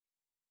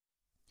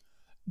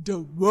The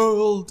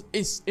world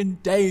is in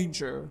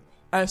danger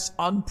as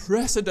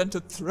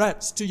unprecedented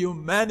threats to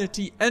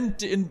humanity and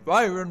the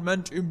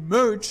environment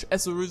emerge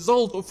as a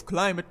result of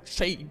climate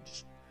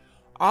change.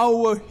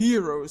 Our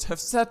heroes have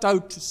set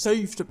out to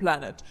save the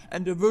planet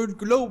and avert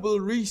global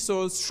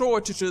resource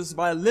shortages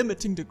by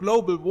limiting the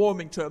global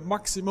warming to a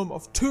maximum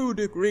of 2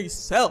 degrees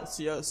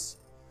Celsius.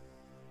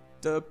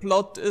 The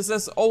plot is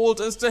as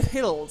old as the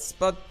hills,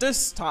 but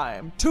this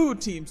time 2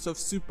 teams of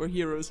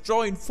superheroes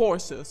join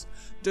forces.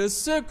 The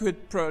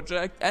Circuit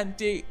Project and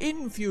the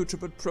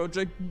InFutUReWood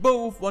project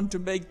both want to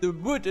make the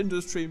wood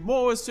industry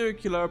more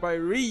circular by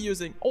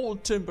reusing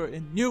old timber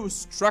in new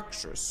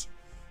structures.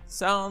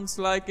 Sounds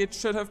like it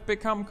should have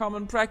become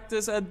common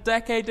practice a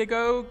decade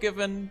ago,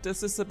 given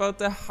this is about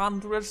the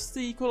 100th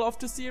sequel of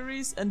the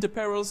series and the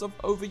perils of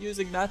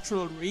overusing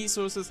natural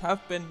resources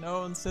have been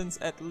known since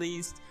at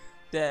least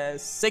the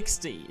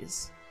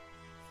 60s.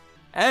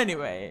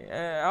 Anyway,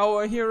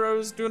 our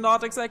heroes do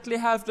not exactly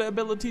have the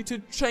ability to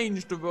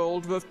change the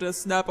world with the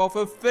snap of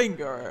a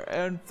finger.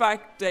 In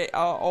fact, they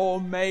are all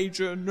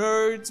major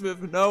nerds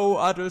with no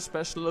other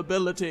special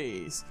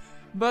abilities.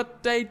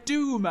 But they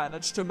do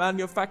manage to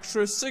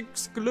manufacture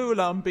 6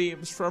 Glueline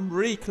beams from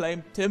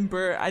reclaimed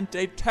timber, and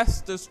they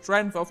test the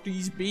strength of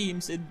these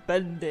beams in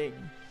bending.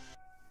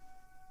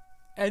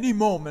 Any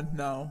moment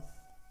now.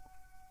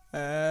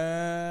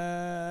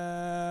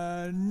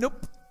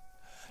 Nope.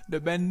 The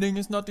bending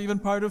is not even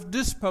part of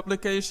this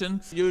publication.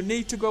 You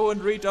need to go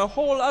and read a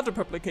whole other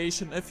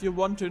publication if you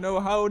want to know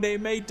how they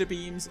made the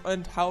beams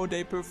and how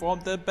they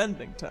performed their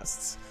bending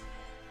tests.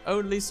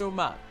 Only so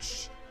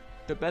much.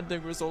 The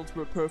bending results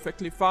were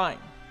perfectly fine.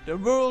 The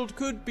world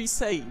could be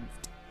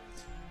saved.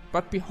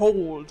 But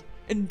behold,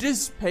 in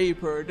this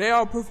paper they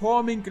are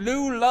performing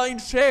Glueline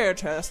shear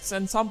tests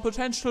and some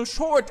potential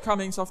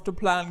shortcomings of the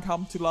plan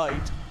come to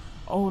light.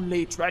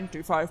 Only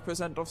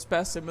 25% of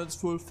specimens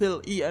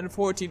fulfill EN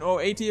 14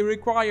 or 80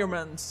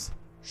 requirements.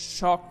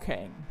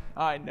 Shocking,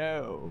 I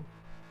know.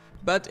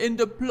 But in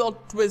the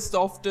plot twist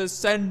of the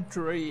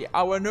century,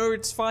 our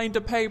nerds find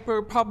a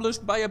paper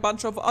published by a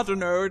bunch of other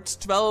nerds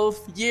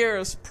 12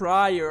 years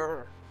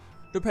prior.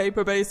 The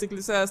paper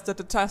basically says that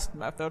the test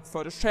method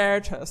for the shear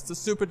test is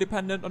super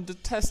dependent on the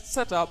test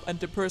setup and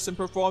the person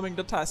performing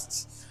the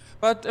tests.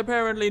 But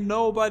apparently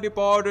nobody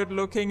bothered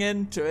looking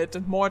into it,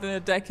 and more than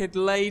a decade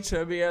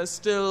later we are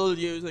still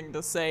using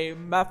the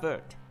same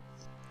method.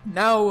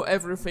 Now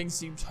everything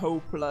seems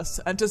hopeless,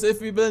 and as if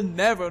we will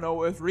never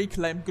know if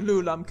reclaimed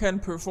Glueline can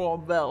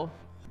perform well.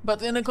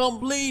 But in a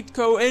complete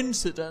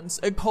coincidence,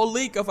 a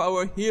colleague of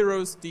our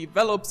heroes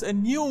develops a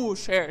new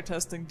shear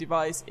testing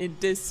device in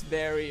this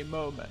very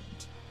moment.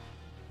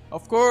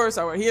 Of course,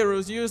 our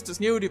heroes use this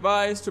new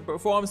device to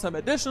perform some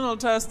additional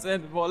tests,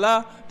 and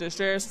voila, the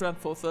shear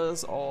strength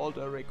fulfills all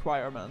the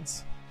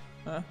requirements.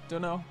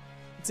 Don't know.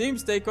 It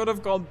seems they could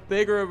have gone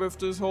bigger with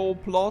this whole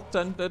plot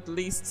and at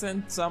least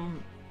sent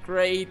some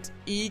great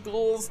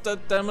eagles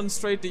that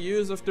demonstrate the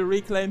use of the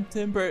reclaimed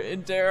timber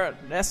in their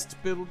nest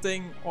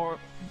building or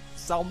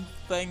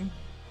something.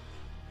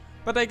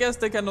 But I guess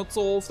they cannot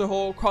solve the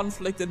whole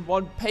conflict in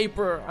one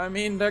paper. I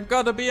mean, there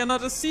gotta be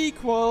another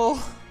sequel.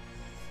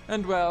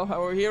 And well,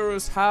 our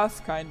heroes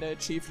have kinda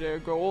achieved their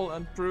goal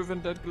and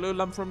proven that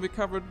Glueline from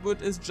recovered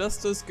wood is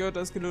just as good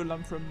as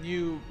Glueline from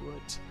new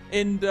wood.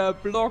 In the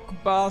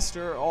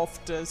blockbuster of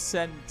the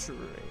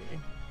century.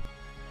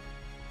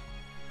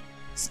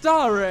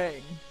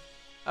 Starring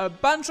a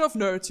bunch of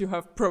nerds you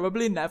have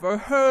probably never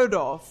heard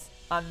of,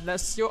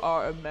 unless you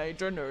are a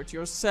major nerd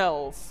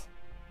yourself.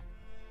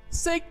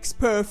 6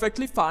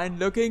 perfectly fine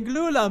looking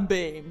Glueline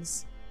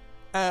beams.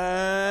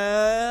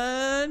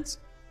 And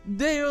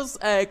Deus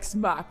Ex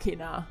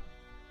Machina.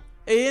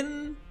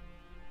 In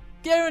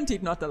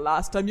guaranteed not the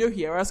last time you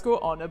hear us go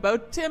on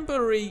about timber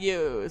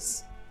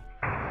reuse.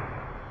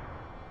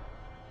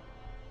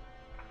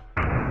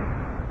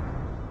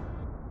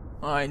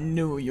 I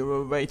knew you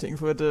were waiting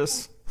for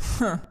this.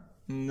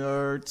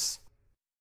 Nerds.